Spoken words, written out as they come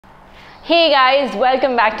Hey guys,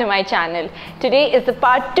 welcome back to my channel. Today is the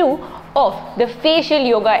part 2 of the facial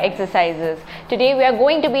yoga exercises. Today we are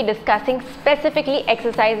going to be discussing specifically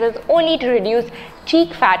exercises only to reduce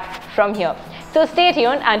cheek fat from here. So stay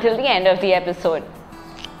tuned until the end of the episode.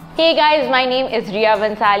 Hey guys, my name is Riya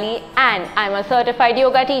Bansali and I'm a certified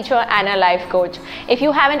yoga teacher and a life coach. If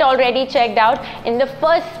you haven't already checked out, in the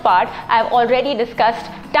first part I've already discussed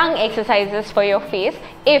tongue exercises for your face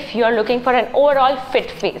if you're looking for an overall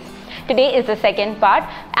fit face. Today is the second part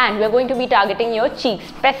and we're going to be targeting your cheeks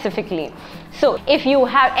specifically. So if you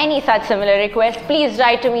have any such similar requests, please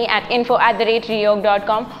write to me at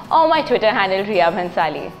info@riyog.com or my Twitter handle Riya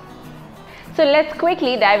Bansali. So let's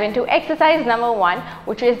quickly dive into exercise number 1,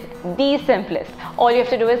 which is the simplest. All you have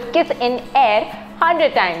to do is kiss in air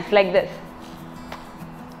 100 times like this.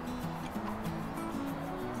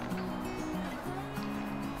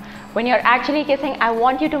 When you're actually kissing, I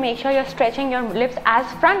want you to make sure you're stretching your lips as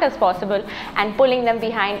front as possible and pulling them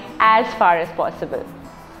behind as far as possible.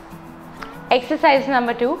 Exercise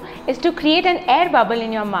number 2 is to create an air bubble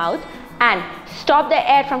in your mouth and stop the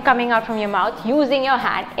air from coming out from your mouth using your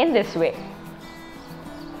hand in this way.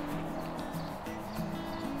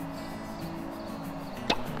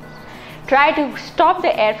 Try to stop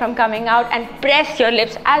the air from coming out and press your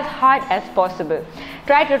lips as hard as possible.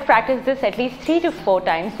 Try to practice this at least 3 to 4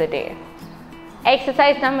 times a day.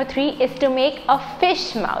 Exercise number 3 is to make a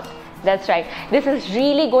fish mouth. That's right. This is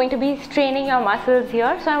really going to be straining your muscles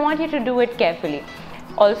here, so I want you to do it carefully.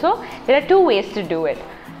 Also, there are 2 ways to do it.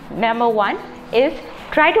 Number 1 is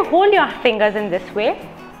try to hold your fingers in this way,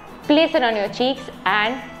 place it on your cheeks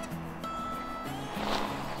and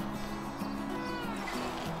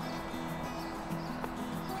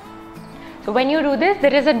so when you do this,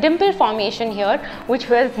 there is a dimple formation here which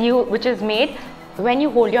is made when you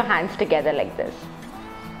hold your hands together like this.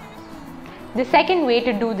 The second way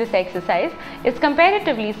to do this exercise is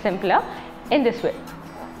comparatively simpler in this way.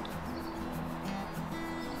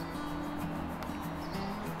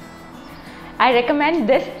 I recommend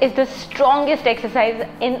this is the strongest exercise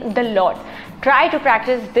in the lot. Try to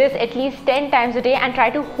practice this at least 10 times a day and try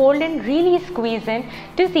to hold and really squeeze in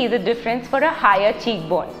to see the difference for a higher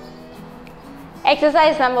cheekbone.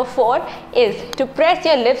 Exercise number 4 is to press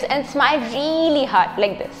your lips and smile really hard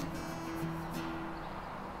like this.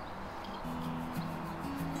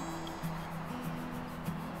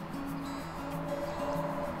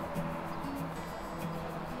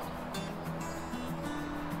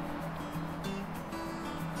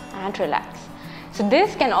 And relax. So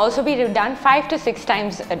this can also be done 5 to 6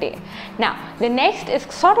 times a day. Now, the next is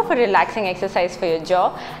sort of a relaxing exercise for your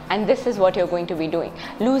jaw, and this is what you're going to be doing.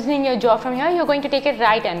 Loosening your jaw from here, you're going to take it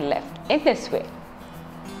right and left in this way.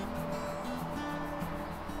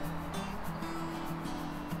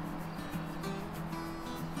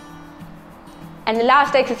 And the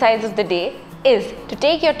last exercise of the day is to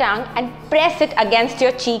take your tongue and press it against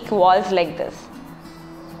your cheek walls like this.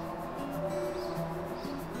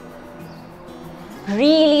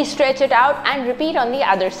 Really stretch it out and repeat on the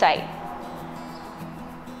other side.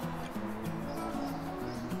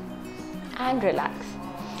 And relax.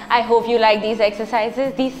 I hope you like these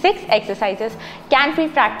exercises. These 6 exercises can be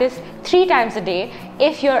practiced 3 times a day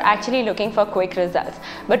if you're actually looking for quick results.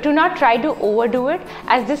 But do not try to overdo it,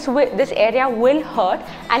 as this area will hurt,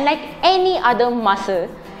 and like any other muscle,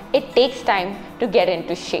 it takes time to get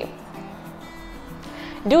into shape.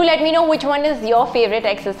 Do let me know which one is your favorite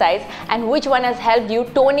exercise and which one has helped you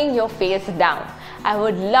toning your face down. I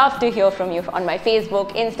would love to hear from you on my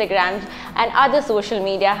Facebook, Instagram and other social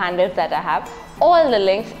media handles that I have. All the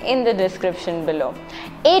links in the description below.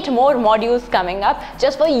 8 more modules coming up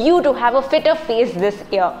just for you to have a fitter face this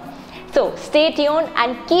year. So stay tuned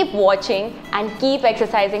and keep watching and keep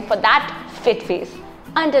exercising for that fit face.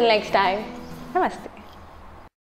 Until next time, namaste.